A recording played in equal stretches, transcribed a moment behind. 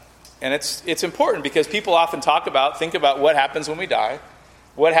And it's important because people often think about what happens when we die,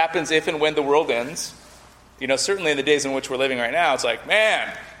 what happens if and when the world ends. Certainly in the days in which we're living right now, it's like,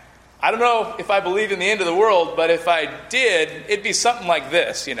 man, I don't know if I believe in the end of the world, but if I did, it'd be something like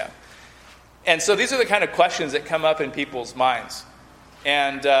this, And so these are the kind of questions that come up in people's minds.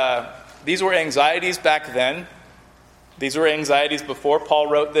 And these were anxieties back then. These were anxieties before Paul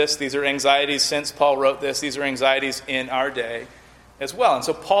wrote this. These are anxieties since Paul wrote this. These are anxieties in our day as well. And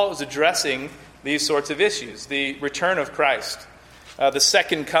so Paul is addressing these sorts of issues. The return of Christ, the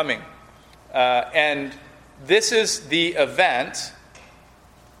second coming. And this is the event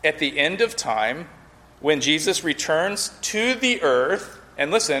at the end of time when Jesus returns to the earth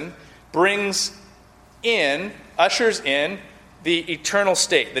and, listen, ushers in the eternal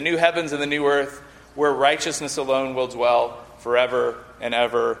state, the new heavens and the new earth, where righteousness alone will dwell forever and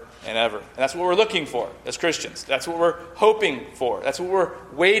ever and ever. And that's what we're looking for as Christians. That's what we're hoping for. That's what we're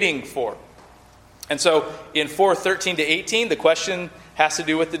waiting for. And so in 4:13 to 18, the question has to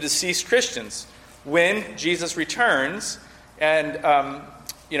do with the deceased Christians. When Jesus returns, and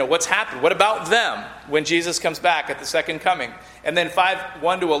what's happened? What about them when Jesus comes back at the second coming? And then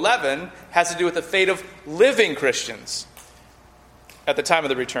 5:1 to 11 has to do with the fate of living Christians at the time of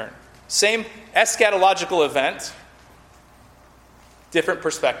the return. Same eschatological event, different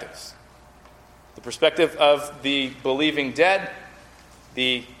perspectives. The perspective of the believing dead,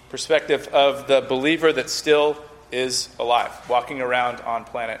 the perspective of the believer that still is alive, walking around on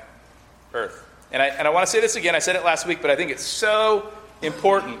planet Earth. And I want to say this again. I said it last week, but I think it's so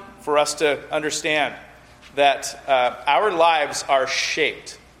important for us to understand that our lives are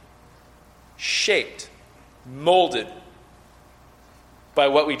shaped, molded by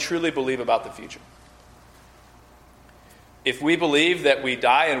what we truly believe about the future. If we believe that we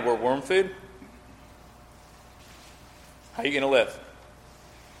die and we're worm food, how are you going to live?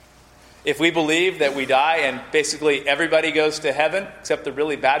 If we believe that we die and basically everybody goes to heaven except the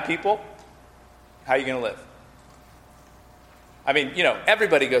really bad people, how are you going to live?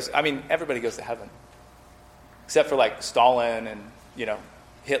 Everybody goes to heaven. Except for like Stalin and,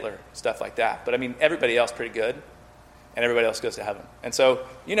 Hitler, stuff like that. But everybody else pretty good. And everybody else goes to heaven. And so,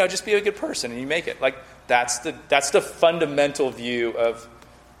 just be a good person and you make it. Like that's the fundamental view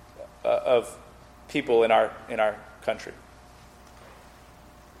of people in our country.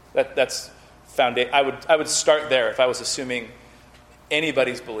 That's foundation. I would start there if I was assuming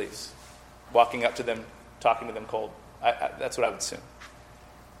anybody's beliefs, walking up to them, talking to them cold. That's what I would assume.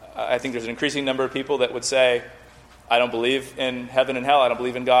 I think there's an increasing number of people that would say, I don't believe in heaven and hell. I don't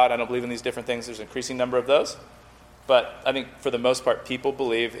believe in God. I don't believe in these different things. There's an increasing number of those. But I think for the most part, people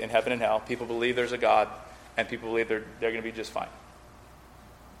believe in heaven and hell. People believe there's a God, and people believe they're going to be just fine.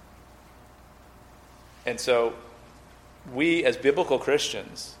 And so we as biblical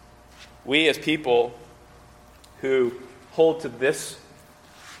Christians, we as people who hold to this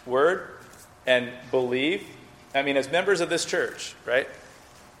word and believe, as members of this church, right?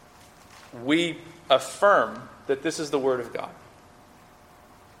 We affirm that this is the Word of God.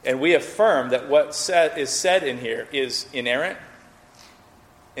 And we affirm that what is said in here is inerrant,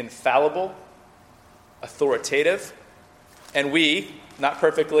 infallible, authoritative, and we, not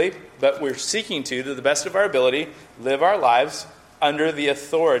perfectly, but we're seeking to the best of our ability, live our lives under the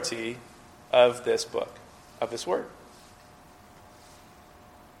authority of this book, of this Word.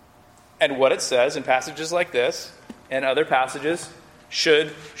 And what it says in passages like this and other passages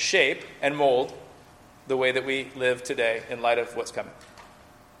should shape and mold the way that we live today in light of what's coming.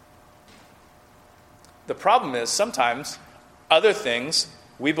 The problem is sometimes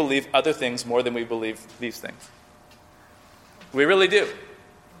we believe other things more than we believe these things. We really do.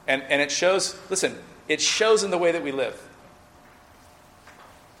 And it shows, it shows in the way that we live.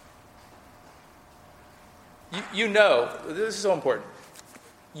 This is so important.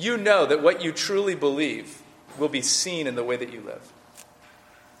 You know that what you truly believe will be seen in the way that you live.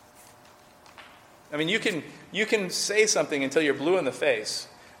 You can say something until you're blue in the face,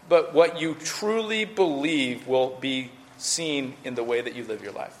 but what you truly believe will be seen in the way that you live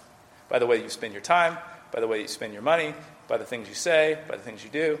your life. By the way you spend your time, by the way you spend your money, by the things you say, by the things you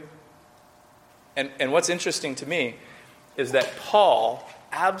do. And what's interesting to me is that Paul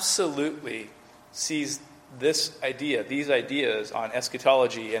absolutely sees these ideas on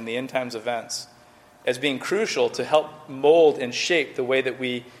eschatology and the end times events as being crucial to help mold and shape the way that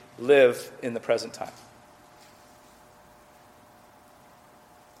we live in the present time.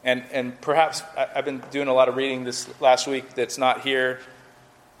 And perhaps I've been doing a lot of reading this last week that's not here,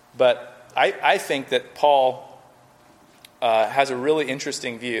 but I think that Paul has a really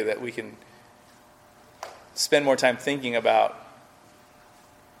interesting view that we can spend more time thinking about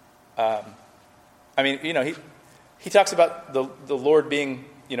He talks about the Lord being,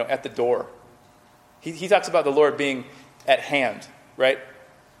 at the door. He talks about the Lord being at hand, right?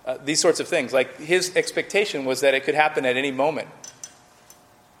 These sorts of things. Like, his expectation was that it could happen at any moment.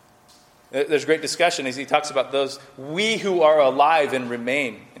 There's great discussion as he talks about those, we who are alive and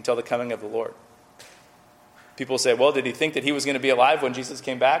remain until the coming of the Lord. People say, well, did he think that he was going to be alive when Jesus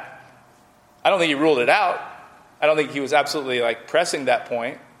came back? I don't think he ruled it out. I don't think he was absolutely pressing that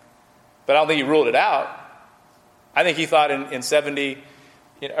point. But I don't think he ruled it out. I think he thought in 70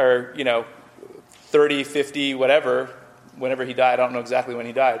 or 30, 50, whatever, whenever he died. I don't know exactly when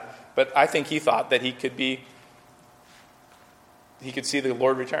he died. But I think he thought that he could see the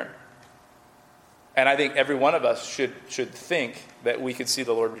Lord return. And I think every one of us should think that we could see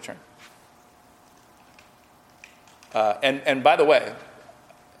the Lord return. And by the way,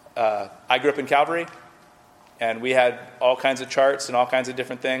 I grew up in Calvary, and we had all kinds of charts and all kinds of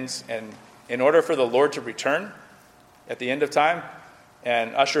different things. And in order for the Lord to return at the end of time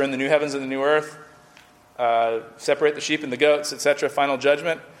and usher in the new heavens and the new earth, separate the sheep and the goats, etc., final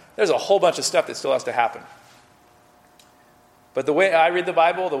judgment, there's a whole bunch of stuff that still has to happen. But the way I read the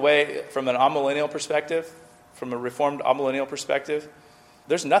Bible, the way from an amillennial perspective, from a reformed amillennial perspective,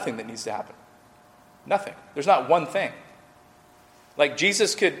 there's nothing that needs to happen. Nothing. There's not one thing. Like,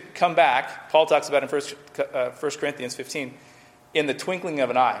 Jesus could come back, Paul talks about in 1 Corinthians 15, in the twinkling of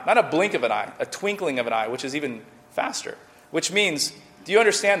an eye. Not a blink of an eye, a twinkling of an eye, which is even faster. Which means, do you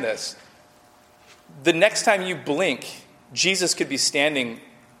understand this? The next time you blink, Jesus could be standing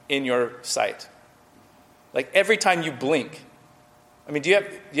in your sight. Like, every time you blink. I mean, do you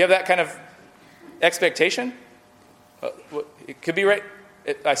have that kind of expectation? It could be right.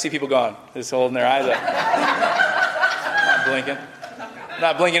 I see people going, just holding their eyes up. Not blinking.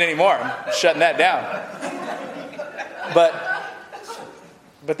 Not blinking anymore. I'm shutting that down. But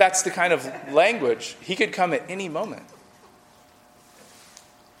that's the kind of language. He could come at any moment.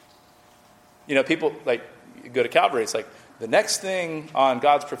 People go to Calvary. It's like, the next thing on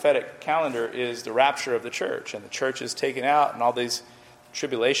God's prophetic calendar is the rapture of the church. And the church is taken out, and all these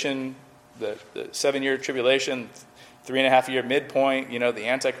tribulation, the 7-year tribulation, 3.5-year midpoint, the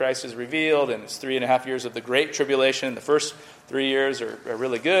Antichrist is revealed, and it's 3.5 years of the Great Tribulation. The first 3 years are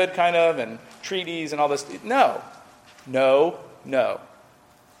really good, kind of, and treaties and all this. No.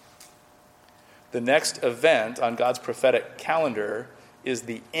 The next event on God's prophetic calendar is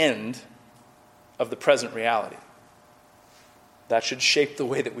the end of the present reality. That should shape the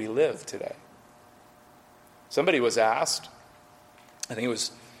way that we live today. Somebody was asked, I think it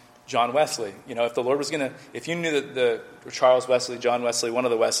was John Wesley, if the Lord was going to, if you knew that Charles Wesley, John Wesley, one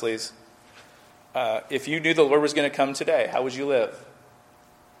of the Wesleys, if you knew the Lord was going to come today, how would you live?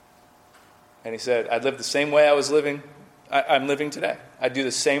 And he said, I'd live the same way I'm living today. I'd do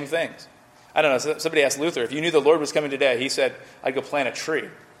the same things. I don't know, somebody asked Luther, if you knew the Lord was coming today, he said, I'd go plant a tree.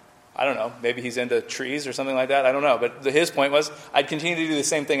 I don't know, maybe he's into trees or something like that. I don't know. But his point was, I'd continue to do the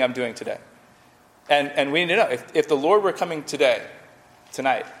same thing I'm doing today. And we need to know, if the Lord were coming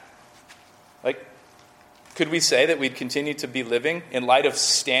tonight, could we say that we'd continue to be living in light of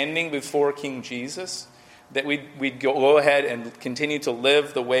standing before King Jesus? That we'd go ahead and continue to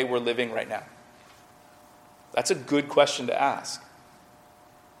live the way we're living right now? That's a good question to ask.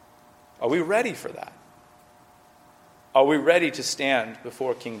 Are we ready for that? Are we ready to stand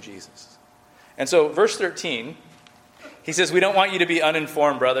before King Jesus? And so, verse 13, he says, we don't want you to be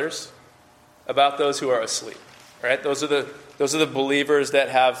uninformed, brothers, about those who are asleep. Right? Those are the believers that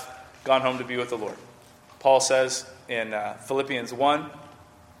have gone home to be with the Lord. Paul says in Philippians 1,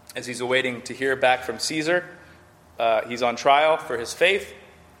 as he's awaiting to hear back from Caesar, he's on trial for his faith,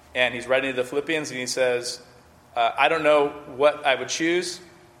 and he's writing to the Philippians, and he says, I don't know what I would choose.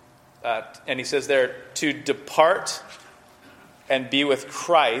 And he says there, to depart and be with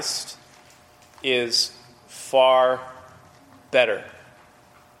Christ is far better.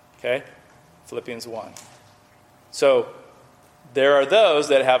 Okay? Philippians 1. So, there are those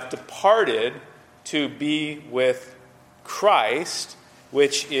that have departed to be with Christ,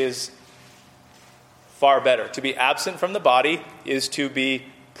 which is far better. To be absent from the body is to be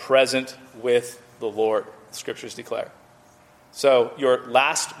present with the Lord, the Scriptures declare. So your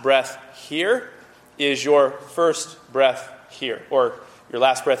last breath here is your first breath here. Or your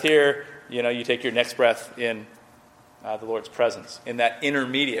last breath here, you take your next breath in the Lord's presence. In that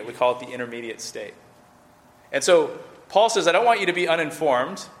intermediate, we call it the intermediate state. And so Paul says, I don't want you to be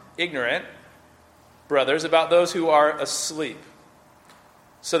uninformed, ignorant, brothers, about those who are asleep,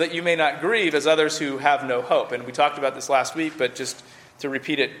 so that you may not grieve as others who have no hope. And we talked about this last week, but just to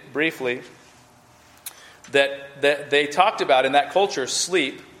repeat it briefly, that they talked about in that culture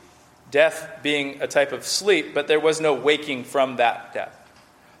sleep Death being a type of sleep, but there was no waking from that death.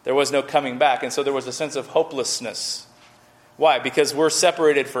 There was no coming back, and so there was a sense of hopelessness. Why? Because we're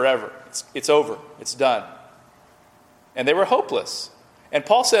separated forever. It's over. It's done. And they were hopeless. And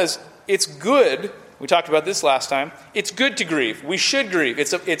Paul says, it's good, we talked about this last time, it's good to grieve. We should grieve.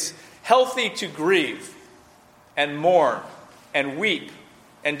 It's healthy to grieve and mourn and weep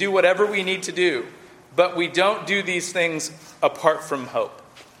and do whatever we need to do. But we don't do these things apart from hope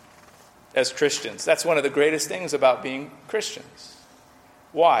as Christians. That's one of the greatest things about being Christians.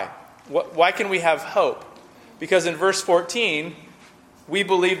 Why? Why can we have hope? Because in verse 14, we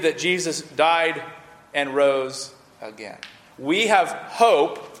believe that Jesus died and rose again. We have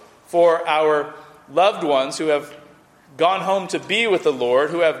hope for our loved ones who have gone home to be with the Lord,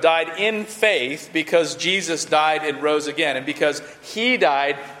 who have died in faith because Jesus died and rose again. And because he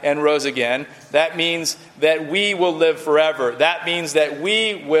died and rose again, that means that we will live forever. That means that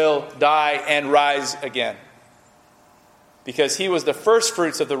we will die and rise again. Because he was the first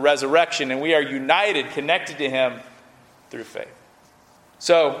fruits of the resurrection, and we are united, connected to him through faith.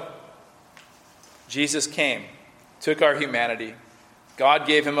 So, Jesus came, took our humanity. God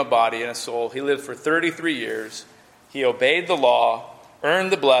gave him a body and a soul. He lived for 33 years. He obeyed the law,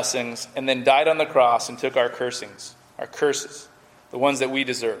 earned the blessings, and then died on the cross and took our curses, the ones that we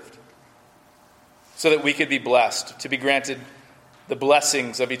deserved, so that we could be blessed, to be granted the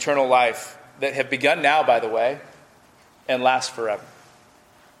blessings of eternal life that have begun now, by the way, and last forever.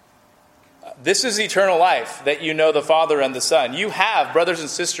 This is eternal life, that you know the Father and the Son. You have, brothers and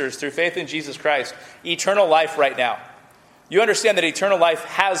sisters, through faith in Jesus Christ, eternal life right now. You understand that eternal life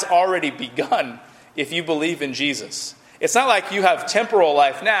has already begun if you believe in Jesus. It's not like you have temporal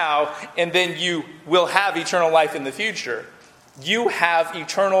life now and then you will have eternal life in the future. You have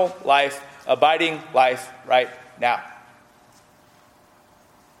eternal life, abiding life right now.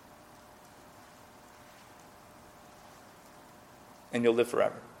 And you'll live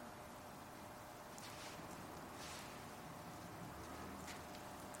forever.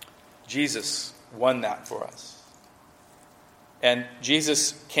 Jesus won that for us. And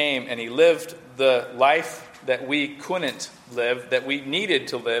Jesus came and he lived the life that we couldn't live, that we needed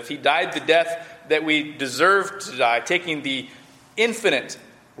to live. He died the death that we deserved to die, taking the infinite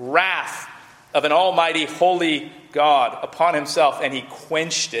wrath of an almighty, holy God upon himself, and he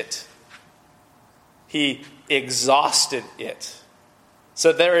quenched it. He exhausted it.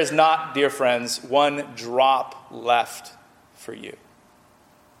 So there is not, dear friends, one drop left for you.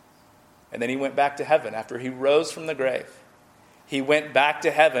 And then he went back to heaven after he rose from the grave. He went back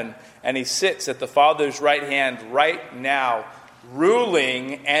to heaven and he sits at the Father's right hand right now,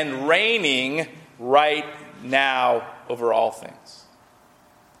 ruling and reigning right now over all things.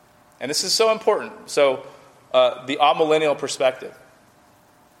 And this is so important. So the amillennial perspective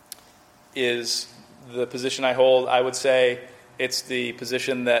is the position I hold. I would say it's the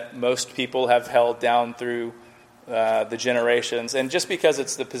position that most people have held down through the generations. And just because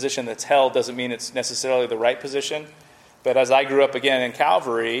it's the position that's held doesn't mean it's necessarily the right position. But as I grew up again in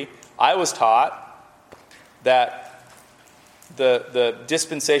Calvary, I was taught that the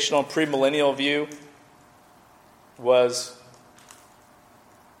dispensational premillennial view was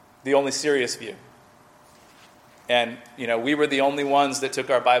the only serious view. And, we were the only ones that took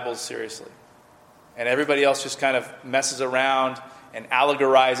our Bibles seriously. And everybody else just kind of messes around and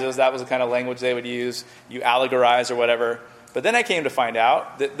allegorizes. That was the kind of language they would use. You allegorize or whatever. But then I came to find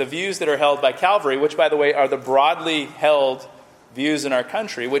out that the views that are held by Calvary, which, by the way, are the broadly held views in our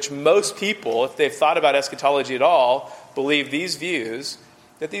country, which most people, if they've thought about eschatology at all, believe these views,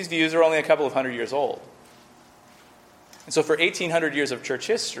 that these views are only a couple of hundred years old. And so for 1,800 years of church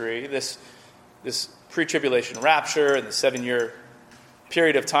history, this pre-tribulation rapture and the 7-year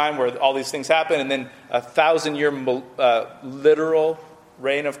period of time where all these things happen, and then a 1,000-year literal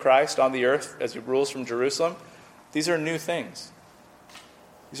reign of Christ on the earth as he rules from Jerusalem, these are new things.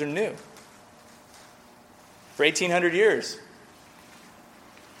 These are new. For 1,800 years,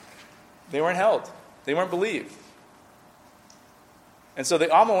 they weren't held. They weren't believed. And so the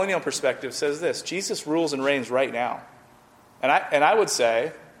amillennial perspective says this: Jesus rules and reigns right now. And I would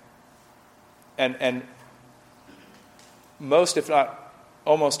say, and most, if not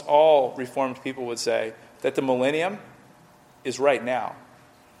almost all Reformed people would say, that the millennium is right now.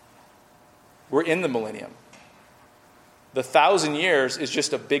 We're in the millennium. The 1,000 years is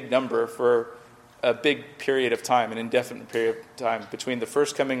just a big number for a big period of time, an indefinite period of time between the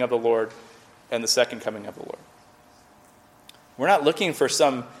first coming of the Lord and the second coming of the Lord. We're not looking for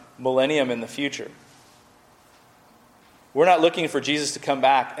some millennium in the future. We're not looking for Jesus to come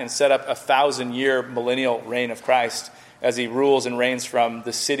back and set up a 1,000-year millennial reign of Christ as he rules and reigns from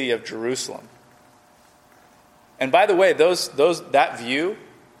the city of Jerusalem. And by the way, that view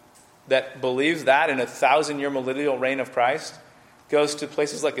that believes that in a 1,000-year millennial reign of Christ goes to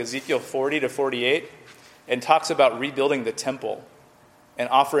places like Ezekiel 40 to 48 and talks about rebuilding the temple and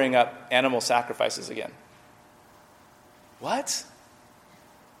offering up animal sacrifices again. What?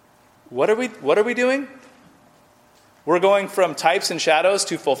 What are we doing? We're going from types and shadows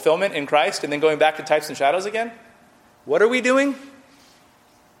to fulfillment in Christ and then going back to types and shadows again? What are we doing?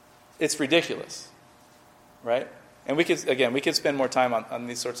 It's ridiculous, right? And we could spend more time on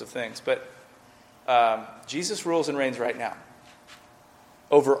these sorts of things. But Jesus rules and reigns right now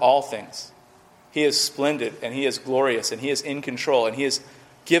over all things. He is splendid and he is glorious and he is in control and he is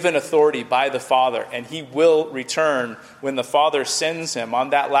given authority by the Father. And he will return when the Father sends him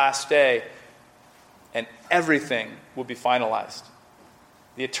on that last day. And everything will be finalized.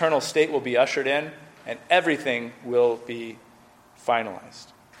 The eternal state will be ushered in, and everything will be finalized.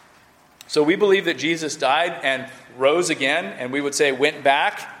 So we believe that Jesus died and rose again, and we would say went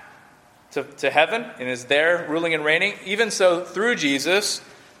back to heaven and is there ruling and reigning. Even so, through Jesus,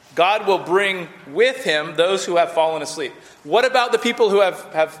 God will bring with him those who have fallen asleep. What about the people who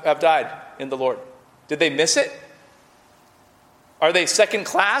have died in the Lord? Did they miss it? Are they second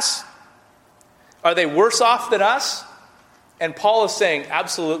class? Are they worse off than us? And Paul is saying,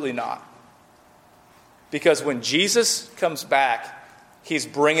 absolutely not. Because when Jesus comes back, he's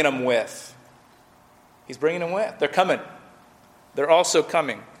bringing them with. He's bringing them with. They're coming. They're also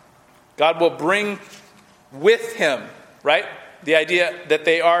coming. God will bring with him, right? The idea that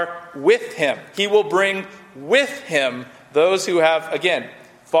they are with him. He will bring with him those who have, again,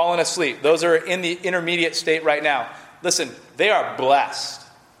 fallen asleep. Those are in the intermediate state right now. Listen, they are blessed.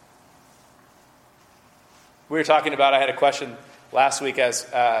 We were talking about, I had a question last week as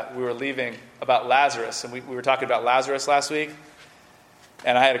we were leaving about Lazarus. And we were talking about Lazarus last week.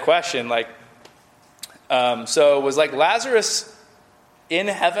 And I had a question so was Lazarus in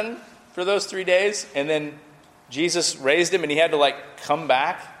heaven for those 3 days? And then Jesus raised him and he had to come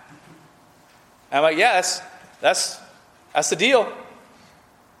back? And I'm yeah, that's the deal.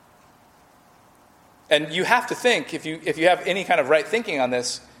 And you have to think, if you have any kind of right thinking on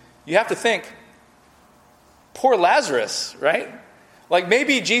this, you have to think, poor Lazarus, right?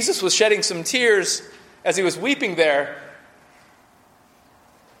 Maybe Jesus was shedding some tears as he was weeping there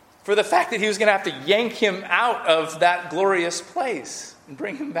for the fact that he was going to have to yank him out of that glorious place and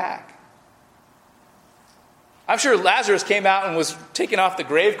bring him back. I'm sure Lazarus came out and was taking off the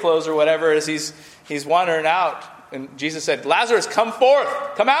grave clothes or whatever as he's wandering out. And Jesus said, Lazarus, come forth,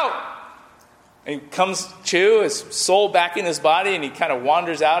 come out. And he comes to, his soul back in his body, and he kind of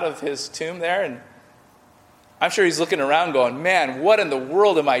wanders out of his tomb there. And I'm sure he's looking around going, man, what in the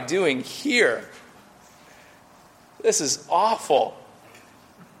world am I doing here? This is awful.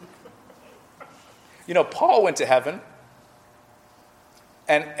 Paul went to heaven,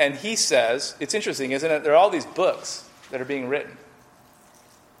 and he says, it's interesting, isn't it? There are all these books that are being written.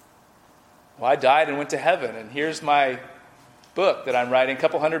 Well, I died and went to heaven, and here's my book that I'm writing, a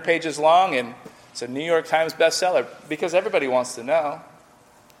couple hundred pages long, and it's a New York Times bestseller, because everybody wants to know.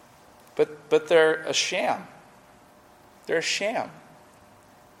 But they're a sham. They're a sham.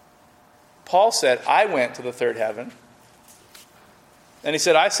 Paul said, I went to the third heaven, and he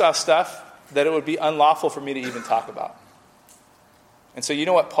said, I saw stuff that it would be unlawful for me to even talk about. And so you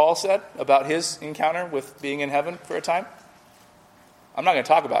know what Paul said about his encounter with being in heaven for a time? I'm not going to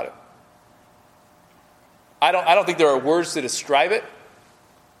talk about it. I don't think there are words to describe it.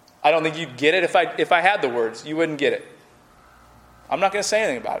 I don't think you'd get it. If I had the words, you wouldn't get it. I'm not going to say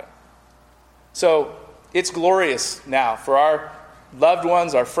anything about it. So it's glorious now for our loved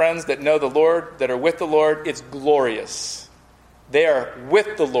ones, our friends that know the Lord, that are with the Lord. It's glorious. They are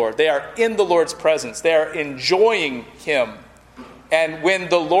with the Lord. They are in the Lord's presence. They are enjoying him. And when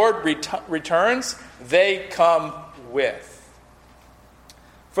the Lord returns, they come with.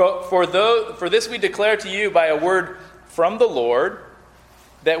 For this we declare to you by a word from the Lord,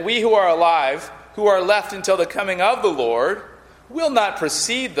 that we who are alive, who are left until the coming of the Lord, will not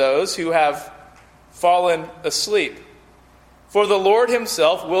precede those who have fallen asleep. For the Lord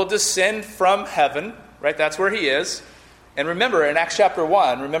himself will descend from heaven, right? That's where he is. And remember in Acts chapter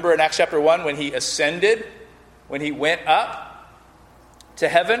 1 when he ascended, when he went up to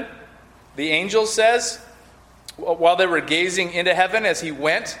heaven, the angel says, while they were gazing into heaven as he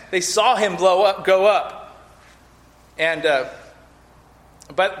went, they saw him go up. And,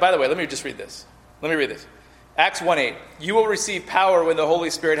 by the way, let me just read this. Acts 1:8. You will receive power when the Holy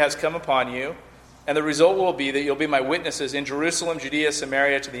Spirit has come upon you, And the result will be that you'll be my witnesses in Jerusalem, Judea,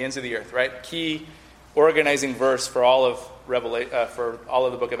 Samaria, to the ends of the earth. Right? Key organizing verse for all of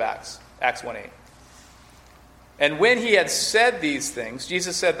the book of Acts, Acts 1:8. And when he had said these things,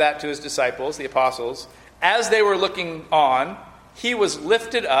 Jesus said that to his disciples, the apostles, as they were looking on, he was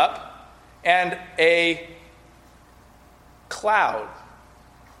lifted up, and a cloud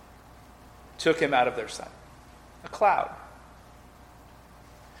took him out of their sight. A cloud.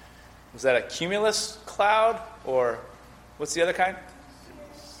 Was that a cumulus cloud? Or what's the other kind?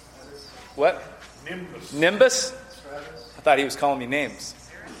 What? Nimbus. Nimbus? I thought he was calling me names.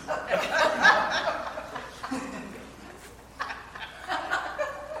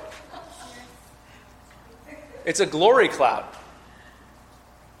 It's a glory cloud.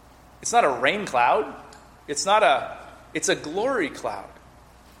 It's not a rain cloud. It's a glory cloud.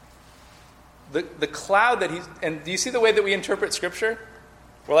 The cloud that and do you see the way that we interpret Scripture?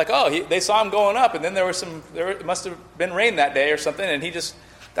 We're like, they saw him going up, and then there must have been rain that day or something, and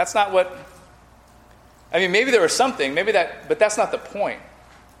that's not what, maybe there was something, but that's not the point.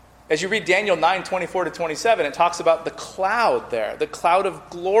 As you read Daniel 9:24-27, it talks about the cloud there, the cloud of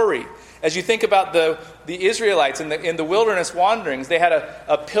glory. As you think about the Israelites in the wilderness wanderings, they had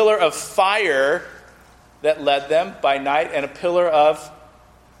a pillar of fire that led them by night and a pillar of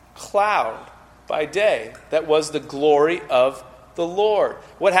cloud by day. That was the glory of the Lord.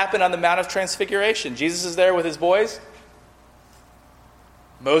 What happened on the Mount of Transfiguration? Jesus is there with his boys.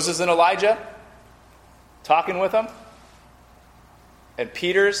 Moses and Elijah talking with them. And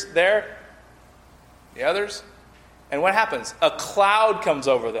Peter's there. The others. And what happens? A cloud comes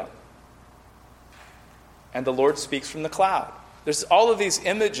over them. And the Lord speaks from the cloud. There's all of these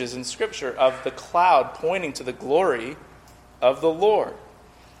images in Scripture of the cloud pointing to the glory of the Lord.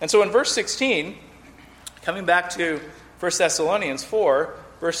 And so in verse 16, coming back to 1 Thessalonians 4,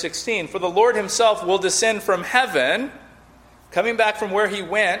 verse 16, for the Lord himself will descend from heaven, coming back from where he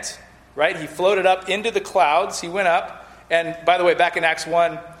went, right? He floated up into the clouds. He went up. And by the way, back in Acts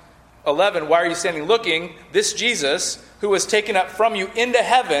 1:11, why are you standing looking? This Jesus, who was taken up from you into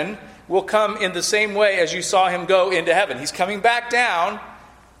heaven, will come in the same way as you saw him go into heaven. He's coming back down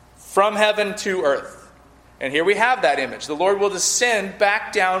from heaven to earth. And here we have that image. The Lord will descend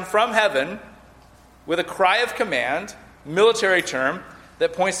back down from heaven with a cry of command, military term,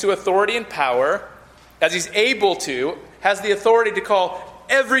 that points to authority and power, as he's able to, has the authority to call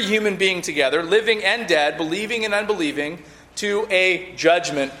every human being together, living and dead, believing and unbelieving, to a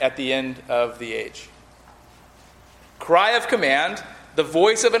judgment at the end of the age. Cry of command, the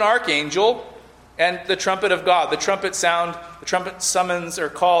voice of an archangel, and the trumpet of God. The trumpet sound, the trumpet summons or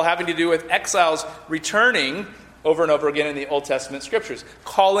call having to do with exiles returning over and over again in the Old Testament Scriptures,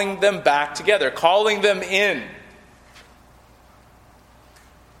 calling them back together, calling them in.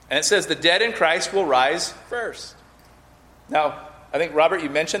 And it says the dead in Christ will rise first. Now, I think, Robert, you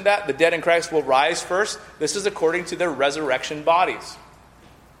mentioned that. The dead in Christ will rise first. This is according to their resurrection bodies.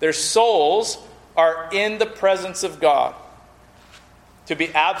 Their souls are in the presence of God. To be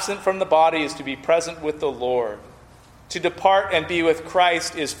absent from the body is to be present with the Lord. To depart and be with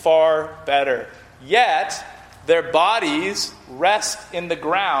Christ is far better. Yet, their bodies rest in the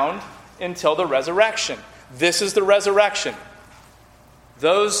ground until the resurrection. This is the resurrection.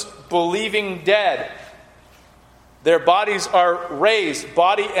 Those believing dead, their bodies are raised,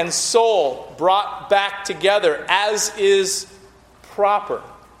 body and soul brought back together as is proper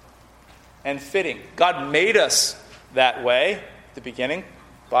and fitting. God made us that way at the beginning,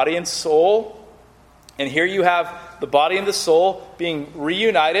 body and soul. And here you have the body and the soul being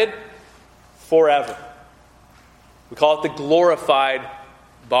reunited forever. We call it the glorified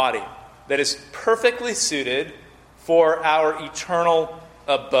body that is perfectly suited for our eternal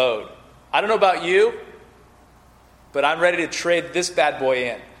abode. I don't know about you, but I'm ready to trade this bad boy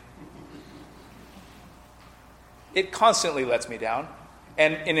in. It constantly lets me down,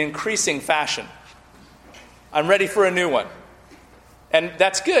 and in increasing fashion. I'm ready for a new one. And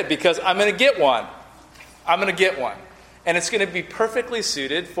that's good, because I'm going to get one. And it's going to be perfectly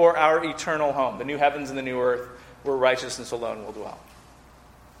suited for our eternal home, the new heavens and the new earth, where righteousness alone will dwell.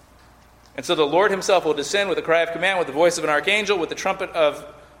 And so the Lord himself will descend with a cry of command, with the voice of an archangel, with the trumpet of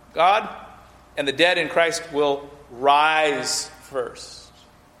God, and the dead in Christ will rise first.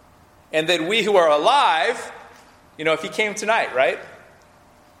 And then we who are alive, if he came tonight, right?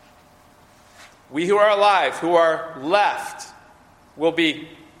 We who are alive, who are left, will be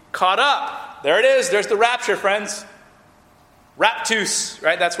caught up. There it is. There's the rapture, friends. Raptus,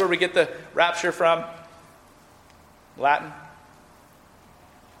 right? That's where we get the rapture from. Latin.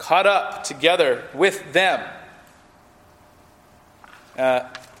 Caught up together with them.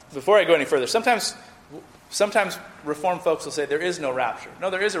 before I go any further, sometimes Reformed folks will say there is no rapture. No,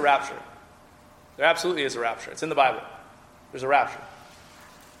 there is a rapture. There absolutely is a rapture. It's in the Bible. There's a rapture.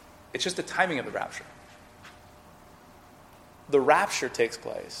 It's just the timing of the rapture. The rapture takes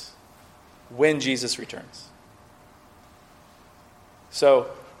place when Jesus returns. So,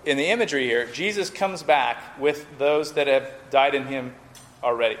 in the imagery here, Jesus comes back with those that have died in him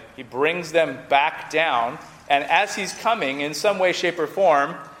already. He brings them back down, and as he's coming, in some way, shape, or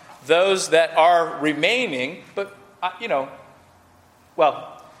form, those that are remaining, but,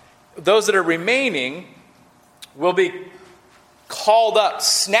 those that are remaining will be called up,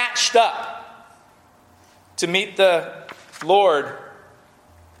 snatched up to meet the Lord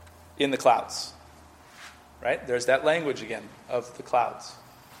in the clouds. Right? There's that language again of the clouds.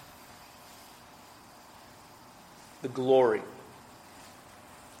 The glory.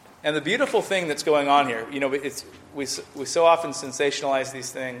 And the beautiful thing that's going on here, we so often sensationalize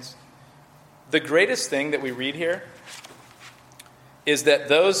these things. The greatest thing that we read here is that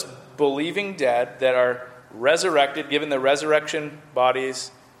those believing dead that are resurrected, given the resurrection bodies,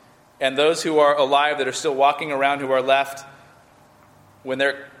 and those who are alive that are still walking around who are left, when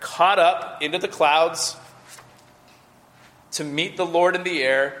they're caught up into the clouds to meet the Lord in the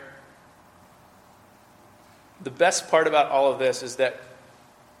air, the best part about all of this is that,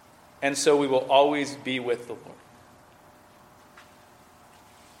 and so we will always be with the Lord.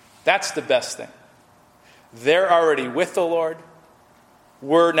 That's the best thing. They're already with the Lord.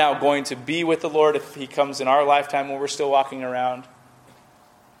 We're now going to be with the Lord if he comes in our lifetime when we're still walking around.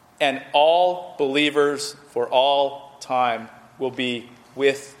 And all believers for all time will be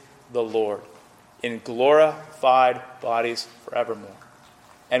with the Lord in glorified bodies forevermore.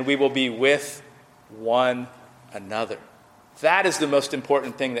 And we will be with one another. That is the most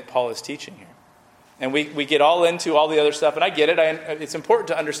important thing that Paul is teaching here. And we get all into all the other stuff, and I get it. It's important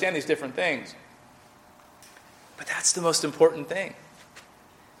to understand these different things. But that's the most important thing,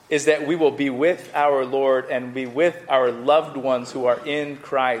 is that we will be with our Lord and be with our loved ones who are in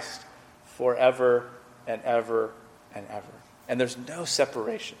Christ forever and ever and ever. And there's no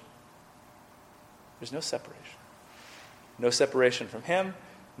separation. There's no separation. No separation from him,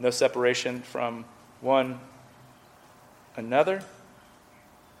 no separation from one another.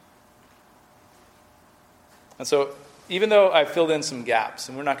 And so, even though I filled in some gaps,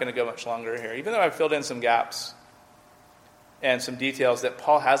 and we're not going to go much longer here, even though I've filled in some gaps and some details that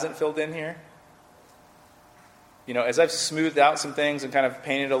Paul hasn't filled in here, as I've smoothed out some things and kind of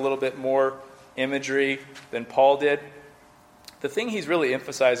painted a little bit more imagery than Paul did, the thing he's really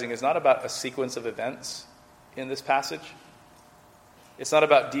emphasizing is not about a sequence of events in this passage. It's not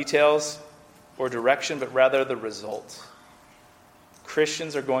about details or direction, but rather the result.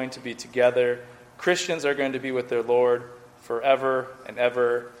 Christians are going to be together. Christians are going to be with their Lord forever and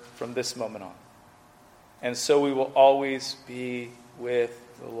ever from this moment on. And so we will always be with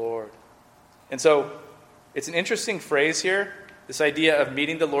the Lord. And so it's an interesting phrase here, this idea of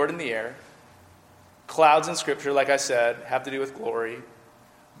meeting the Lord in the air. Clouds in Scripture, like I said, have to do with glory.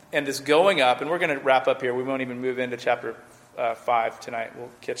 And this going up, and we're going to wrap up here. We won't even move into chapter 5 tonight. We'll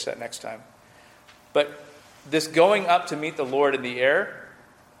catch that next time. But this going up to meet the Lord in the air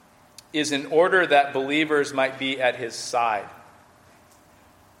is in order that believers might be at his side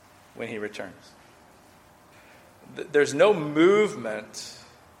when he returns. There's no movement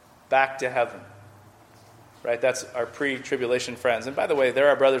back to heaven. Right? That's our pre-tribulation friends. And by the way, they're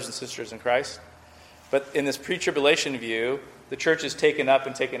our brothers and sisters in Christ. But in this pre-tribulation view, the church is taken up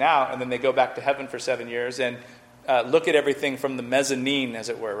and taken out, and then they go back to heaven for 7 years and look at everything from the mezzanine, as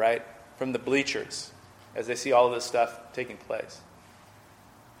it were, right? From the bleachers, as they see all of this stuff taking place.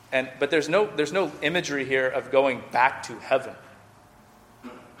 But there's no imagery here of going back to heaven.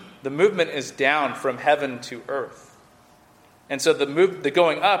 The movement is down from heaven to earth. And so the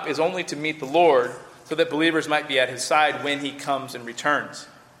going up is only to meet the Lord so that believers might be at his side when he comes and returns.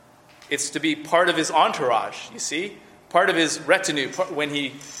 It's to be part of his entourage, you see? Part of his retinue when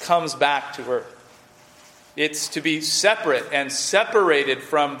he comes back to earth. It's to be separate and separated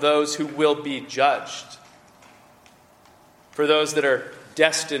from those who will be judged. For those that are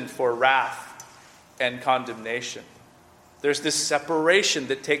destined for wrath and condemnation. There's this separation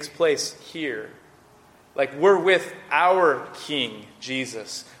that takes place here. Like we're with our King,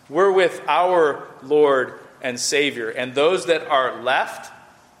 Jesus. We're with our Lord and Savior. And those that are left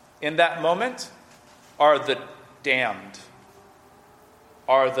in that moment are the damned,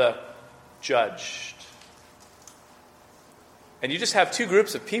 are the judged. And you just have two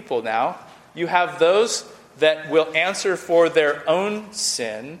groups of people now. You have those that will answer for their own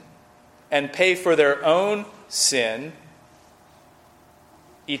sin and pay for their own sin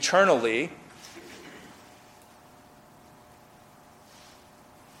eternally.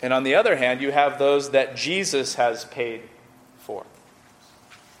 And on the other hand, you have those that Jesus has paid for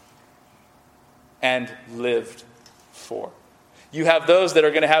and lived for. You have those that are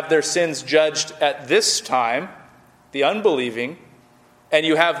going to have their sins judged at this time, the unbelieving, and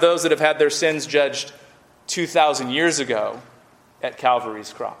you have those that have had their sins judged 2,000 years ago at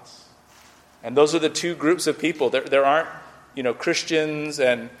Calvary's cross. And those are the two groups of people. There aren't, Christians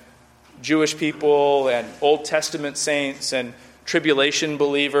and Jewish people and Old Testament saints and tribulation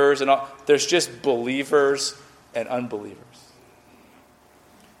believers and all. There's just believers and unbelievers.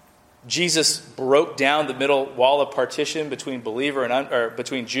 Jesus broke down the middle wall of partition between believer and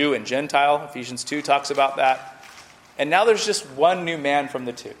between Jew and Gentile. Ephesians 2 talks about that. And now there's just one new man from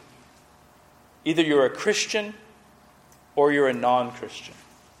the two. Either you're a Christian or you're a non-Christian.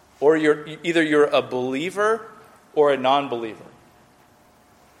 Or either you're a believer or a non-believer.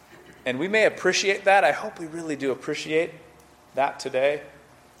 And we may appreciate that. I hope we really do appreciate that today.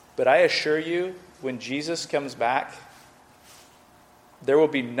 But I assure you, when Jesus comes back, there will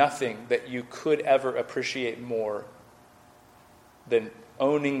be nothing that you could ever appreciate more than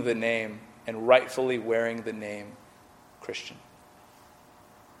owning the name and rightfully wearing the name Christian.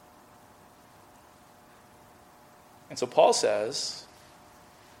 And so Paul says,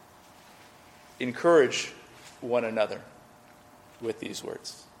 encourage one another with these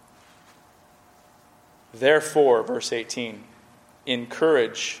words. Therefore, verse 18,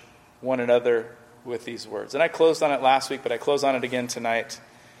 encourage one another with these words. And I closed on it last week, but I close on it again tonight.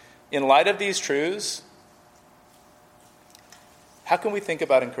 In light of these truths, how can we think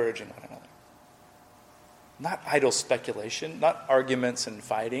about encouraging one another? Not idle speculation, not arguments and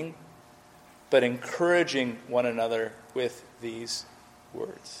fighting, but encouraging one another with these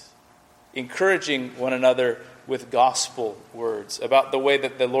words. Encouraging one another with gospel words about the way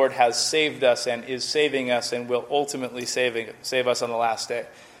that the Lord has saved us and is saving us and will ultimately save us on the last day.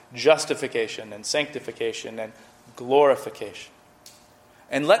 Justification and sanctification and glorification.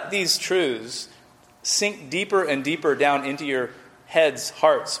 And let these truths sink deeper and deeper down into your heads,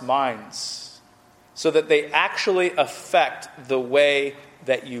 hearts, minds, so that they actually affect the way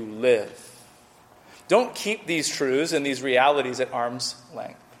that you live. Don't keep these truths and these realities at arm's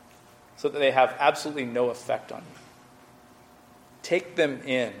length so that they have absolutely no effect on you. Take them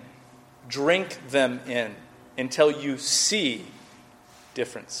in. Drink them in until you see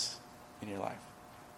difference in your life.